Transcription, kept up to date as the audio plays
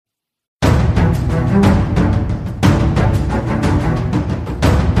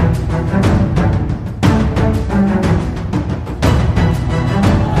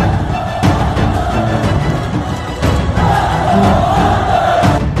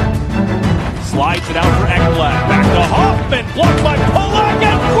Slides it out for Ekblad. Back to Hoffman. Blocked by Polak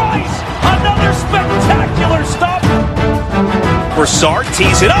and Price. Another spectacular stop. Broussard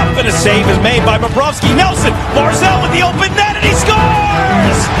tees it up, and a save is made by Bobrovsky. Nelson. Barzal with the open net, and he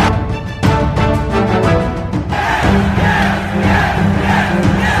scores!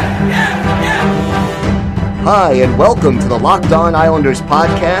 Hi, and welcome to the Locked On Islanders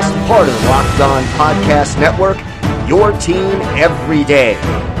podcast, part of the Locked On Podcast Network, your team every day.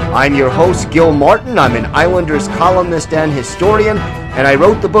 I'm your host, Gil Martin. I'm an Islanders columnist and historian, and I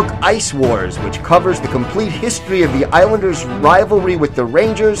wrote the book Ice Wars, which covers the complete history of the Islanders' rivalry with the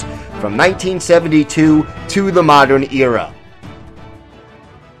Rangers from 1972 to the modern era.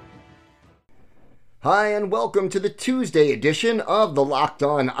 Hi, and welcome to the Tuesday edition of the Locked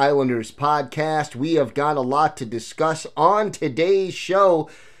On Islanders podcast. We have got a lot to discuss on today's show,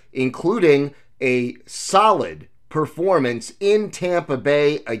 including a solid performance in Tampa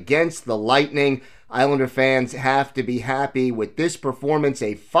Bay against the Lightning. Islander fans have to be happy with this performance,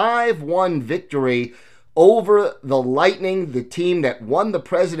 a 5-1 victory over the Lightning, the team that won the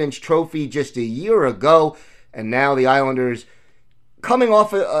President's Trophy just a year ago, and now the Islanders coming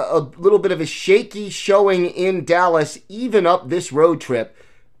off a little bit of a shaky showing in Dallas, even up this road trip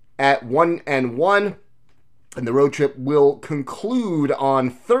at 1-1. And the road trip will conclude on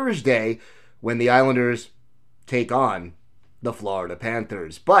Thursday when the Islanders take on the Florida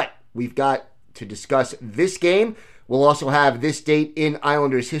Panthers. But we've got to discuss this game. We'll also have this date in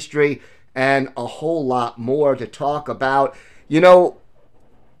Islanders history and a whole lot more to talk about. You know,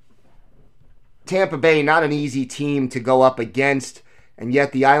 Tampa Bay, not an easy team to go up against, and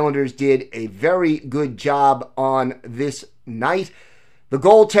yet the Islanders did a very good job on this night. The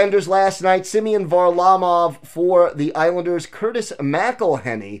goaltenders last night, Semyon Varlamov for the Islanders, Curtis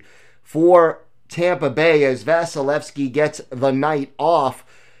McElhinney for Tampa Bay as Vasilevsky gets the night off.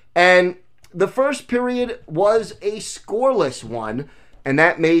 And the first period was a scoreless one, and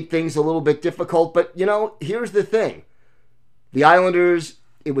that made things a little bit difficult. But, you know, here's the thing. The Islanders,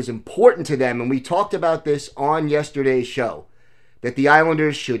 it was important to them, and we talked about this on yesterday's show, that the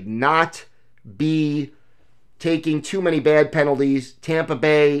Islanders should not be taking too many bad penalties. Tampa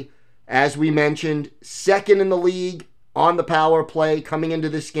Bay, as we mentioned, second in the league on the power play coming into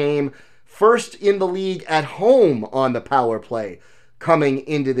this game. First in the league at home on the power play coming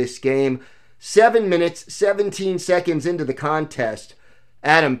into this game. 7 minutes, 17 seconds into the contest,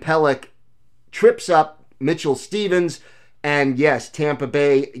 Adam Pelech trips up Mitchell Stevens, and yes, Tampa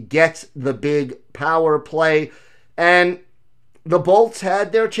Bay gets the big power play. And the Bolts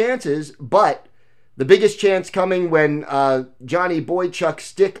had their chances, but the biggest chance coming when Johnny Boychuk's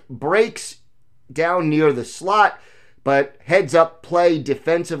stick breaks down near the slot, but heads up play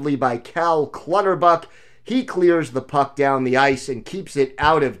defensively by Cal Clutterbuck. He clears the puck down the ice and keeps it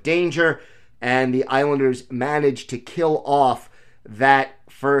out of danger, and the Islanders manage to kill off that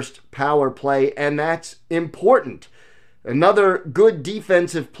first power play, and that's important. Another good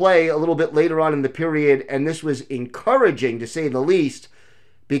defensive play a little bit later on in the period, and this was encouraging to say the least,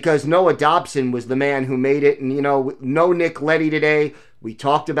 because Noah Dobson was the man who made it. And, you know, no Nick Leddy today. We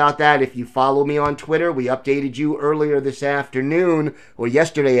talked about that. If you follow me on Twitter, we updated you earlier this afternoon, or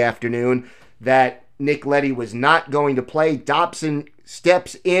yesterday afternoon, that Nick Leddy was not going to play. Dobson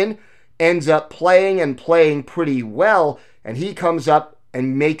steps in, ends up playing and playing pretty well, and he comes up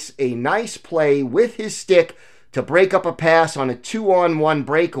and makes a nice play with his stick to break up a pass on a 2-on-1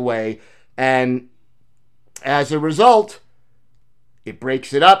 breakaway, and as a result, it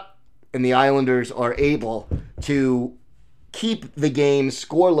breaks it up, and the Islanders are able to keep the game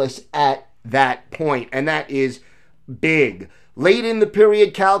scoreless at that point, and that is big. Late in the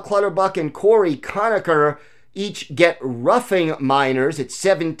period, Cal Clutterbuck and Corey Conacher each get roughing minors at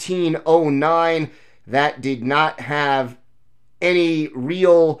 17:09. That did not have any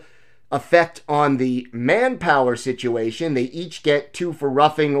real effect on the manpower situation. They each get 2 for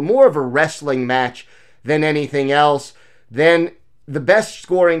roughing, more of a wrestling match than anything else. Then the best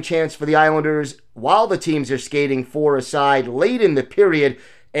scoring chance for the Islanders, while the teams are skating 4 aside, late in the period,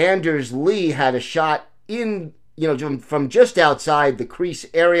 Anders Lee had a shot in, from just outside the crease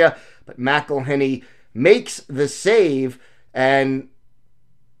area, but McElhinney makes the save, and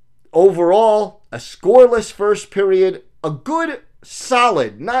overall, a scoreless first period, a good,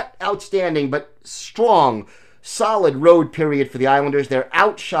 solid, not outstanding, but strong, solid road period for the Islanders. They're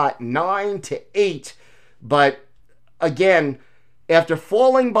outshot 9-8, but again, after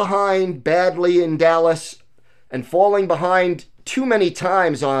falling behind badly in Dallas and falling behind too many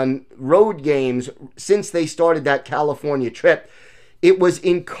times on road games since they started that California trip, it was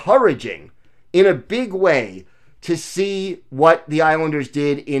encouraging in a big way to see what the Islanders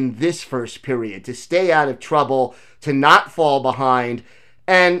did in this first period, to stay out of trouble, to not fall behind.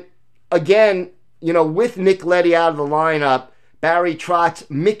 And again, with Nick Leddy out of the lineup, Barry Trotz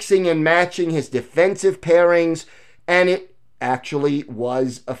mixing and matching his defensive pairings, and it actually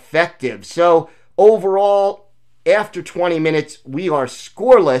was effective. So overall, after 20 minutes, we are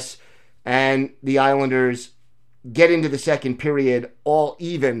scoreless, and the Islanders get into the second period all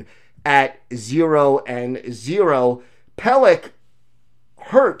even at 0-0. Pelech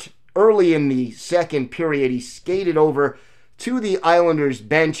hurt early in the second period. He skated over to the Islanders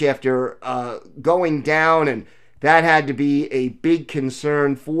bench after going down, and that had to be a big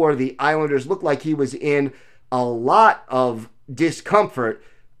concern for the Islanders. Looked like he was in a lot of discomfort,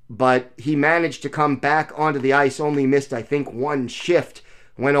 but he managed to come back onto the ice, only missed, I think, one shift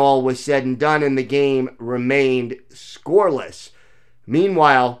when all was said and done, and the game remained scoreless.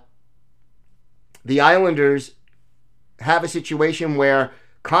 Meanwhile, the Islanders have a situation where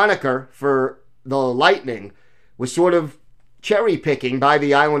Conacher, for the Lightning, was sort of cherry-picking by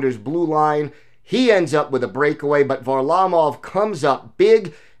the Islanders' blue line. He ends up with a breakaway, but Varlamov comes up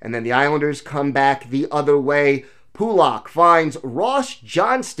big, and then the Islanders come back the other way. Pulock finds Ross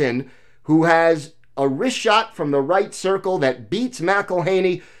Johnston, who has a wrist shot from the right circle that beats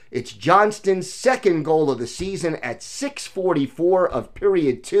McElhaney. It's Johnston's second goal of the season at 6:44 of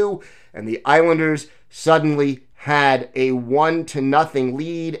period 2, and the Islanders suddenly had a 1-0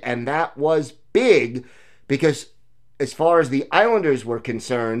 lead, and that was big because as far as the Islanders were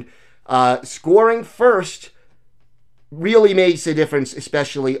concerned, scoring first really makes a difference,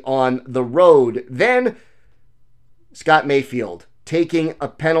 especially on the road. Then Scott Mayfield taking a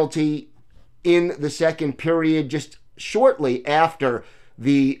penalty in the second period just shortly after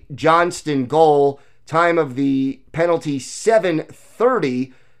the Johnston goal. Time of the penalty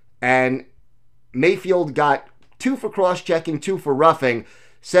 7:30, and Mayfield got 2 for cross-checking, 2 for roughing.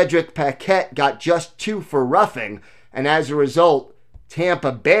 Cedric Paquette got just 2 for roughing, and as a result,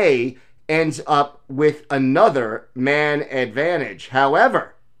 Tampa Bay ends up with another man advantage.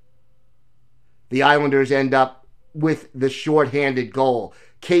 However, the Islanders end up with the shorthanded goal.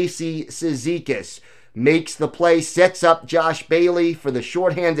 Casey Cizikas makes the play, sets up Josh Bailey for the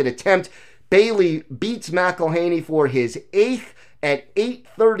shorthanded attempt. Bailey beats McElhaney for his 8th at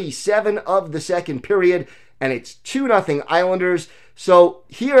 8:37 of the second period, and it's 2-0 Islanders. So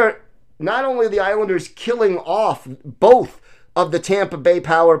here, not only are the Islanders killing off both of the Tampa Bay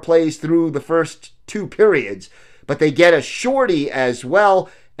power plays through the first 2 periods, but they get a shorty as well,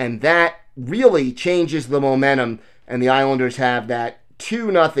 and that really changes the momentum, and the Islanders have that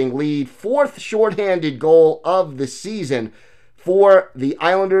 2-0 lead. 4th shorthanded goal of the season for the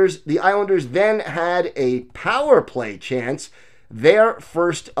Islanders. The Islanders then had a power play chance, their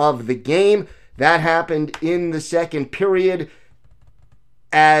first of the game. That happened in the second period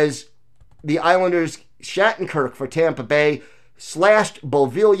as the Islanders' Shattenkirk for Tampa Bay slashed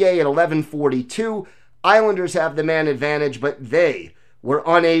Beauvillier at 11:42. Islanders have the man advantage, but they were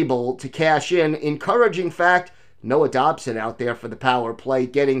unable to cash in. Encouraging fact, Noah Dobson out there for the power play,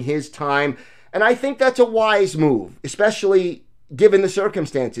 getting his time. And I think that's a wise move, especially given the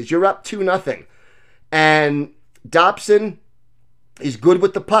circumstances. You're up 2-0. And Dobson is good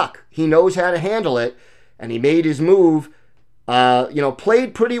with the puck. He knows how to handle it, and he made his move.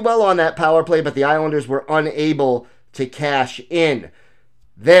 Played pretty well on that power play, but the Islanders were unable to cash in.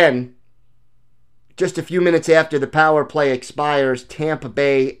 Then, just a few minutes after the power play expires, Tampa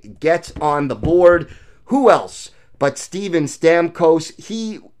Bay gets on the board. Who else but Steven Stamkos?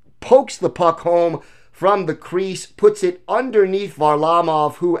 He pokes the puck home from the crease, puts it underneath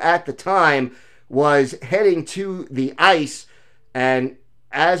Varlamov, who at the time was heading to the ice, and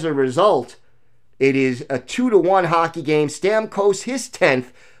as a result, it is a 2-1 hockey game. Stamkos, his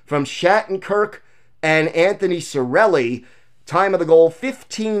 10th from Shattenkirk and Anthony Cirelli. Time of the goal,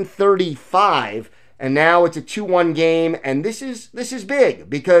 15:35. And now it's a 2-1 game. And this is big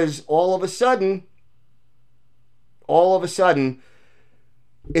because all of a sudden,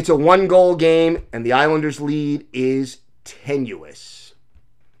 it's a 1-goal game and the Islanders' lead is tenuous.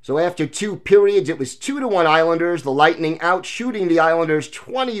 So after 2 periods, it was 2-1 Islanders. The Lightning out shooting the Islanders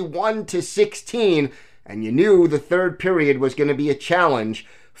 21-16. And you knew the third period was going to be a challenge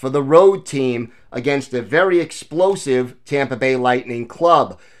for the road team against a very explosive Tampa Bay Lightning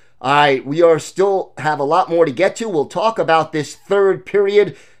club. All right, we still have a lot more to get to. We'll talk about this third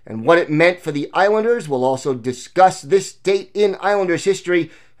period and what it meant for the Islanders. We'll also discuss this date in Islanders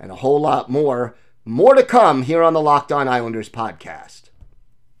history and a whole lot more. More to come here on the Locked On Islanders podcast.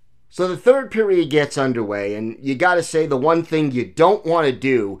 So the third period gets underway, and you got to say the one thing you don't want to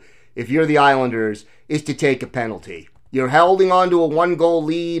do if you're the Islanders, is to take a penalty. You're holding on to a 1-goal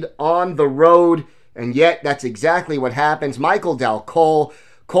lead on the road, and yet that's exactly what happens. Michael Dal Colle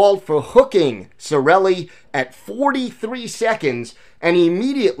called for hooking Cirelli at 43 seconds, and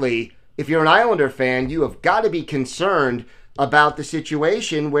immediately, if you're an Islander fan, you have got to be concerned about the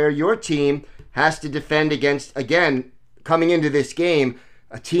situation where your team has to defend against, again, coming into this game,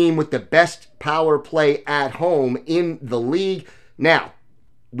 a team with the best power play at home in the league. Now,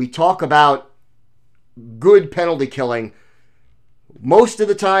 we talk about good penalty killing. Most of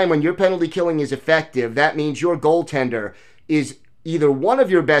the time when your penalty killing is effective, that means your goaltender is either one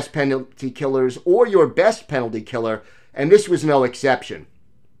of your best penalty killers or your best penalty killer, and this was no exception.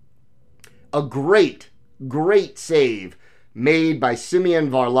 A great save made by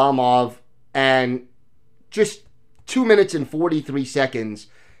Semyon Varlamov, and just 2 minutes and 43 seconds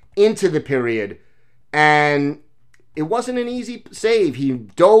into the period, and it wasn't an easy save. He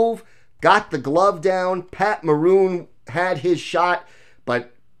dove, got the glove down. Pat Maroon had his shot,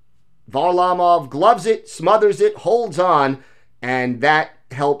 but Varlamov gloves it, smothers it, holds on, and that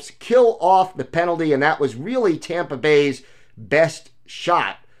helps kill off the penalty, and that was really Tampa Bay's best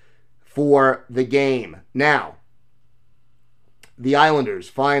shot for the game. Now, the Islanders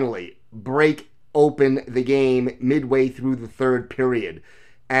finally break open the game midway through the third period,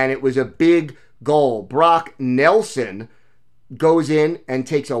 and it was a big goal. Brock Nelson goes in and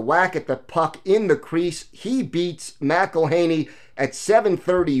takes a whack at the puck in the crease. He beats McElhinney at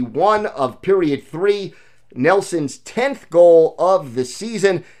 7:31 of period 3. Nelson's 10th goal of the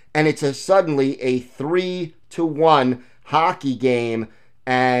season, and it's suddenly a 3-1 hockey game,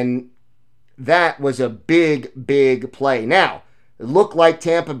 and that was a big play. Now, it looked like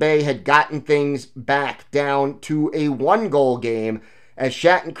Tampa Bay had gotten things back down to a 1-goal game as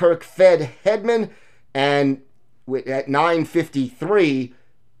Shattenkirk fed Hedman, and at 9:53,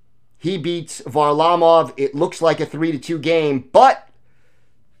 he beats Varlamov. It looks like a 3-2 game, but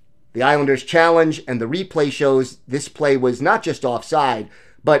the Islanders challenge, and the replay shows this play was not just offside,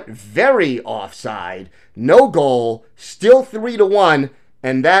 but very offside. No goal, still 3-1,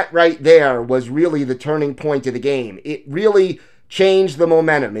 and that right there was really the turning point of the game. It really changed the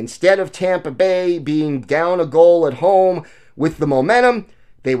momentum. Instead of Tampa Bay being down a goal at home with the momentum,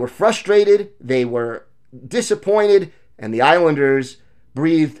 they were frustrated, they were disappointed, and the Islanders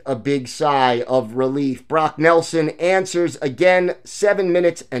breathed a big sigh of relief. Brock Nelson answers again 7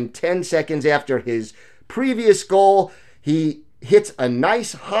 minutes and 10 seconds after his previous goal. He hits a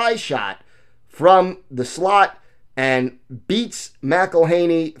nice high shot from the slot and beats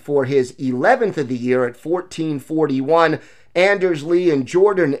McElhinney for his 11th of the year at 14:41. Anders Lee and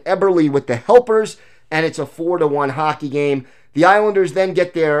Jordan Eberle with the helpers, and it's a 4-1 hockey game. The Islanders then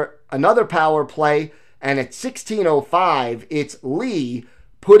get another power play, and at 16:05, it's Lee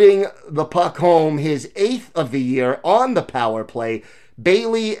putting the puck home, his 8th of the year on the power play.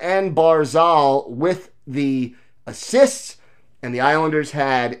 Bailey and Barzal with the assists, and the Islanders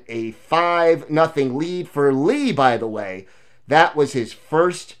had a 5-0 lead for Lee, by the way. That was his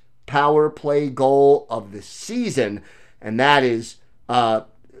first power play goal of the season, and that is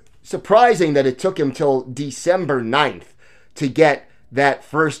surprising that it took him till December 9th to get that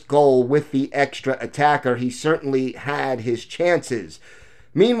first goal with the extra attacker. He certainly had his chances.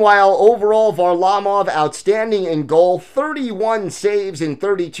 Meanwhile, overall, Varlamov outstanding in goal, 31 saves in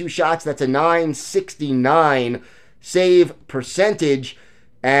 32 shots. That's a .969 save percentage.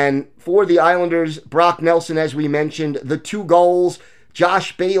 And for the Islanders, Brock Nelson, as we mentioned, the 2 goals,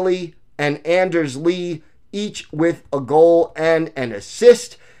 Josh Bailey and Anders Lee, each with a goal and an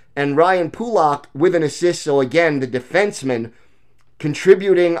assist, and Ryan Pulock with an assist. So again, the defenseman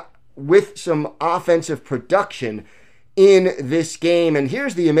contributing with some offensive production in this game. And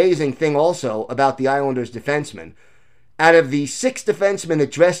here's the amazing thing also about the Islanders defensemen. Out of the 6 defensemen that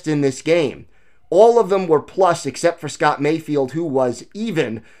dressed in this game, all of them were plus except for Scott Mayfield, who was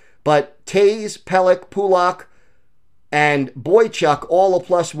even. But Tays, Pelech, Pulock, and Boychuk all a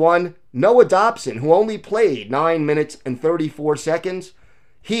 +1. Noah Dobson, who only played 9 minutes and 34 seconds,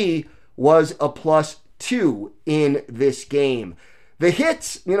 he was a +2 in this game. The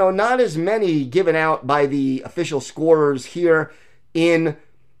hits, not as many given out by the official scorers here in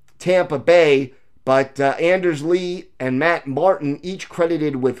Tampa Bay, but Anders Lee and Matt Martin each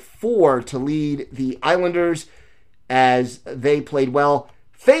credited with 4 to lead the Islanders as they played well.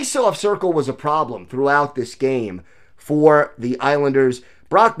 Face-off circle was a problem throughout this game for the Islanders.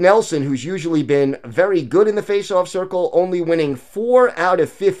 Brock Nelson, who's usually been very good in the face-off circle, only winning 4 out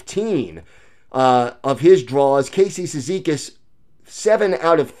of 15 of his draws. Casey Cizikas, 7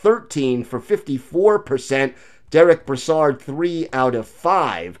 out of 13 for 54%. Derek Brassard, 3 out of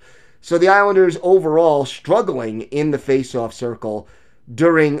 5. So the Islanders overall struggling in the faceoff circle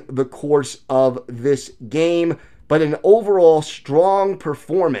during the course of this game, but an overall strong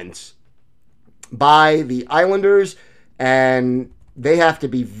performance by the Islanders, and they have to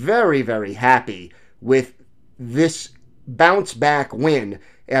be very, very happy with this bounce back win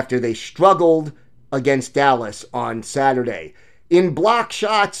after they struggled against Dallas on Saturday. In block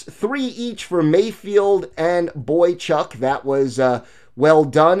shots, 3 each for Mayfield and Boychuk. That was well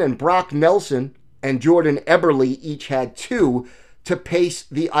done. And Brock Nelson and Jordan Eberle each had 2 to pace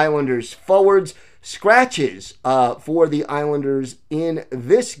the Islanders forwards. Scratches for the Islanders in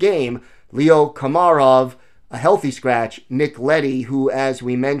this game. Leo Komarov, a healthy scratch. Nick Leddy, who, as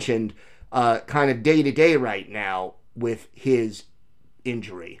we mentioned, kind of day-to-day right now with his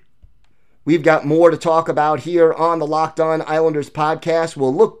injury. We've got more to talk about here on the Locked On Islanders podcast.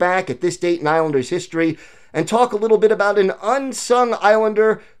 We'll look back at this date in Islanders history and talk a little bit about an unsung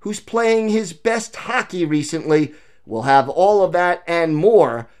Islander who's playing his best hockey recently. We'll have all of that and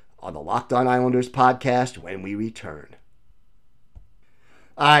more on the Locked On Islanders podcast when we return.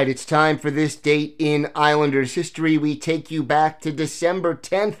 All right, it's time for this date in Islanders history. We take you back to December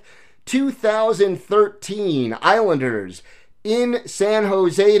 10th, 2013. Islanders in San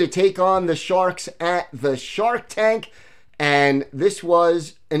Jose to take on the Sharks at the Shark Tank. And this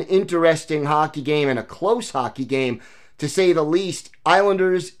was an interesting hockey game and a close hockey game, to say the least.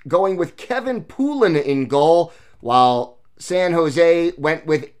 Islanders going with Kevin Poulin in goal, while San Jose went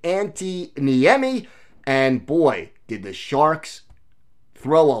with Antti Niemi. And boy, did the Sharks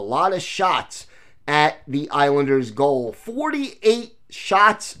throw a lot of shots at the Islanders' goal. 48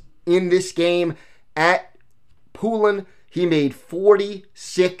 shots in this game at Poulin. He made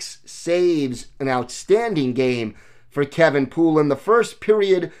 46 saves, an outstanding game for Kevin Poulin. The first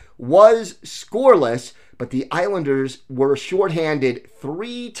period was scoreless, but the Islanders were shorthanded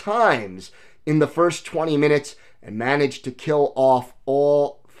 3 times in the first 20 minutes and managed to kill off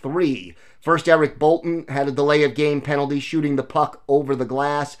all 3. First, Eric Bolton had a delay of game penalty, shooting the puck over the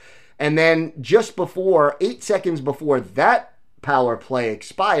glass. And then just before, 8 seconds before that power play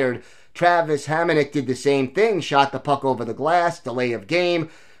expired, Travis Hamonic did the same thing, shot the puck over the glass, delay of game,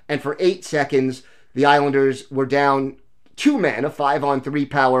 and for 8 seconds, the Islanders were down 2 men, a 5-on-3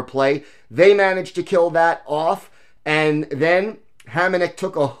 power play. They managed to kill that off, and then Hamonic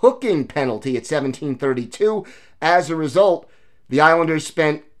took a hooking penalty at 17:32. As a result, the Islanders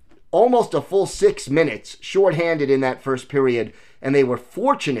spent almost a full 6 minutes shorthanded in that first period, and they were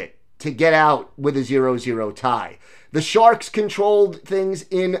fortunate to get out with a 0-0 tie. The Sharks controlled things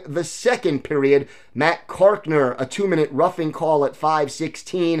in the second period. Matt Karkner, a 2-minute roughing call at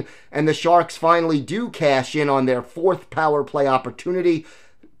 5:16, and the Sharks finally do cash in on their 4th power play opportunity.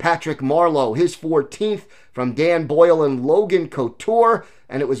 Patrick Marleau, his 14th from Dan Boyle and Logan Couture,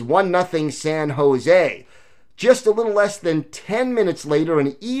 and it was 1-0 San Jose. Just a little less than 10 minutes later,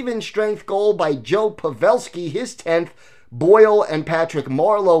 an even-strength goal by Joe Pavelski, his 10th, Boyle and Patrick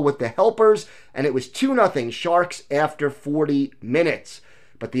Marleau with the helpers, and it was 2-0 Sharks after 40 minutes.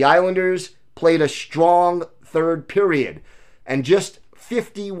 But the Islanders played a strong third period, and just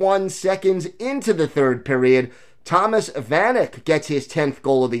 51 seconds into the third period, Thomas Vanek gets his 10th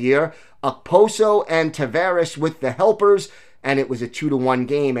goal of the year, Okposo and Tavares with the helpers, and it was a 2-1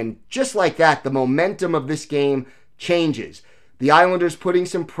 game. And just like that, the momentum of this game changes. The Islanders putting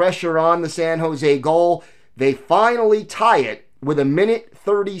some pressure on the San Jose goal. They finally tie it with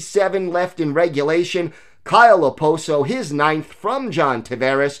 1:37 left in regulation. Kyle Okposo, his 9th from John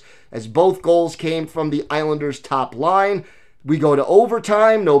Tavares, as both goals came from the Islanders' top line. We go to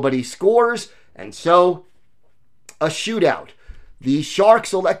overtime, nobody scores, and so a shootout. The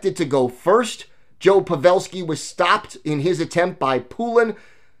Sharks elected to go first. Joe Pavelski was stopped in his attempt by Poulin,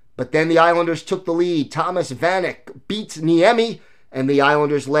 but then the Islanders took the lead. Thomas Vanek beats Niemi, and the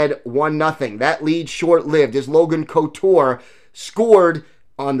Islanders led 1-0. That lead short-lived as Logan Couture scored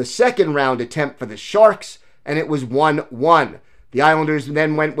on the second round attempt for the Sharks, and it was 1-1. The Islanders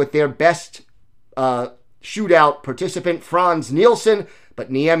then went with their best shootout participant, Franz Nielsen,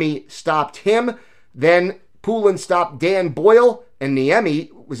 but Niemi stopped him. Then Poulin stopped Dan Boyle, and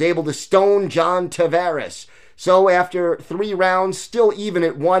Niemi was able to stone John Tavares. So after 3 rounds, still even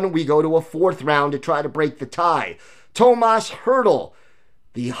at 1, we go to a 4th round to try to break the tie. Tomas Hertl,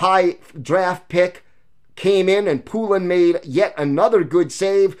 the high draft pick, came in, and Poulin made yet another good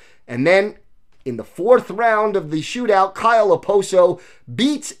save. And then in the 4th round of the shootout, Kyle Okposo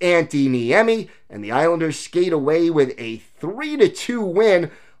beats Antti Niemi, and the Islanders skate away with a 3-2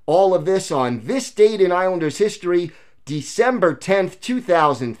 win. All of this on this date in Islanders history, December 10th,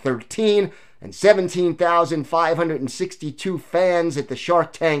 2013, and 17,562 fans at the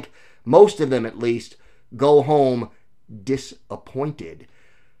Shark Tank most of them at least, go home disappointed.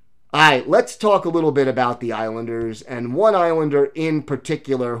 All right, let's talk a little bit about the Islanders, and one Islander in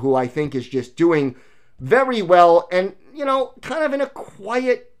particular who I think is just doing very well and, kind of in a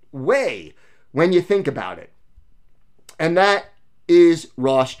quiet way when you think about it. And that is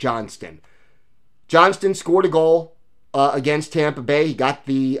Ross Johnston. Johnston scored a goal against Tampa Bay. He got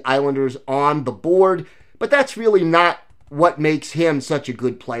the Islanders on the board, but that's really not what makes him such a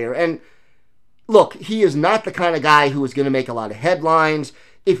good player. And look, he is not the kind of guy who is going to make a lot of headlines.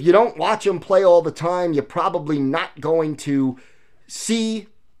 If you don't watch him play all the time, you're probably not going to see,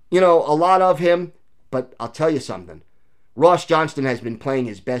 a lot of him. But I'll tell you something. Ross Johnston has been playing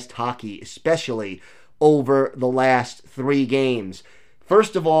his best hockey, especially over the last 3 games.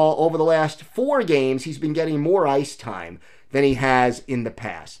 First of all, over the last 4 games, he's been getting more ice time than he has in the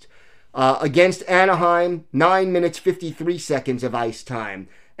past. Against Anaheim, 9 minutes, 53 seconds of ice time.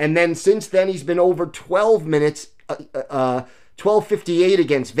 And then since then, he's been over 12 minutes, 12:58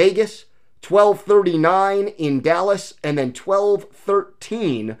 against Vegas, 12:39 in Dallas, and then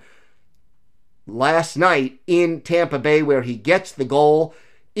 12:13 last night in Tampa Bay, where he gets the goal.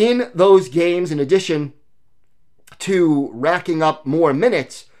 In those games, in addition to racking up more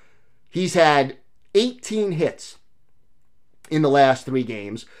minutes, he's had 18 hits in the last 3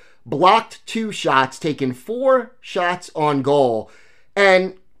 games, blocked 2 shots, taken 4 shots on goal.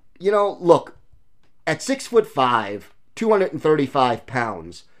 And, look, at 6'5", 235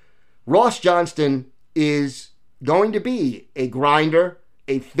 pounds, Ross Johnston is going to be a grinder,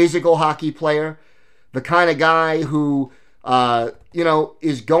 a physical hockey player, the kind of guy who,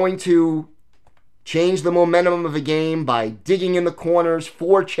 is going to change the momentum of a game by digging in the corners,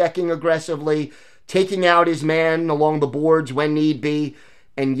 forechecking aggressively, taking out his man along the boards when need be.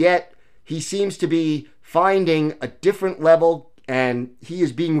 And yet, he seems to be finding a different level, and he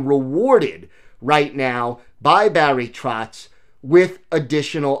is being rewarded right now by Barry Trotz with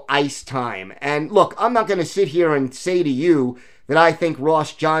additional ice time. And look, I'm not going to sit here and say to you that I think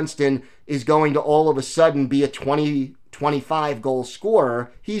Ross Johnston is going to all of a sudden be a 20, 25 goal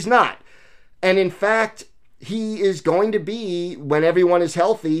scorer. He's not. And in fact, he is going to be, when everyone is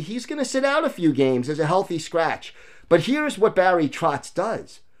healthy, he's going to sit out a few games as a healthy scratch. But here's what Barry Trotz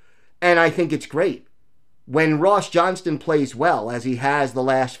does, and I think it's great. When Ross Johnston plays well, as he has the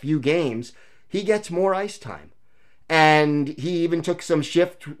last few games, he gets more ice time. And he even took some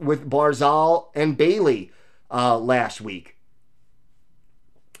shift with Barzal and Bailey last week.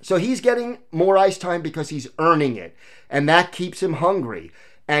 So he's getting more ice time because he's earning it. And that keeps him hungry.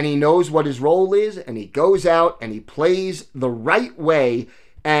 And he knows what his role is. And he goes out and he plays the right way.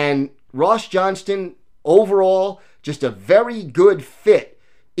 And Ross Johnston, overall, just a very good fit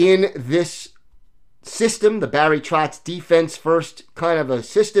in this system, the Barry Trotz defense first kind of a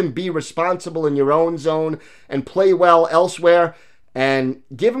system. Be responsible in your own zone and play well elsewhere. And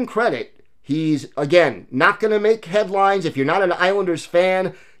give him credit. He's, again, not going to make headlines. If you're not an Islanders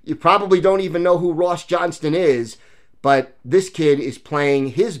fan, you probably don't even know who Ross Johnston is. But this kid is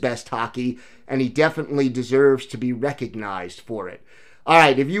playing his best hockey, and he definitely deserves to be recognized for it. All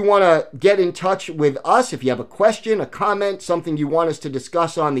right, if you want to get in touch with us, if you have a question, a comment, something you want us to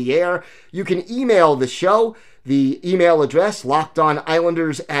discuss on the air, you can email the show. The email address,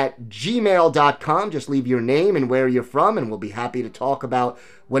 lockedonislanders@gmail.com. Just leave your name and where you're from, and we'll be happy to talk about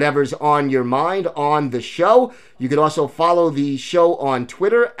whatever's on your mind on the show. You can also follow the show on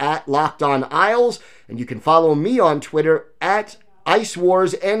Twitter @LockedOnIsles, and you can follow me on Twitter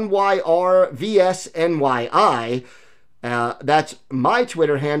 @IceWarsNYRVSNYI. That's my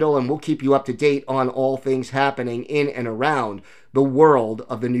Twitter handle, and we'll keep you up to date on all things happening in and around the world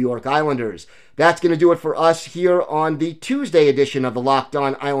of the New York Islanders. That's going to do it for us here on the Tuesday edition of the Locked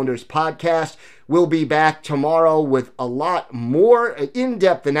On Islanders podcast. We'll be back tomorrow with a lot more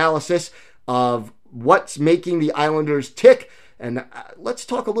in-depth analysis of what's making the Islanders tick. And let's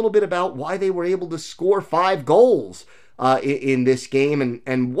talk a little bit about why they were able to score 5 goals in this game,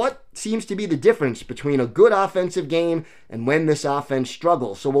 and what seems to be the difference between a good offensive game and when this offense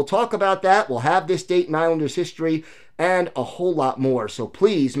struggles. So we'll talk about that. We'll have this date in Islanders history and a whole lot more. So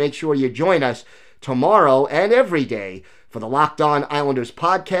please make sure you join us tomorrow and every day for the Locked On Islanders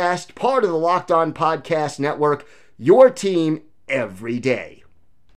podcast, part of the Locked On Podcast Network, your team every day.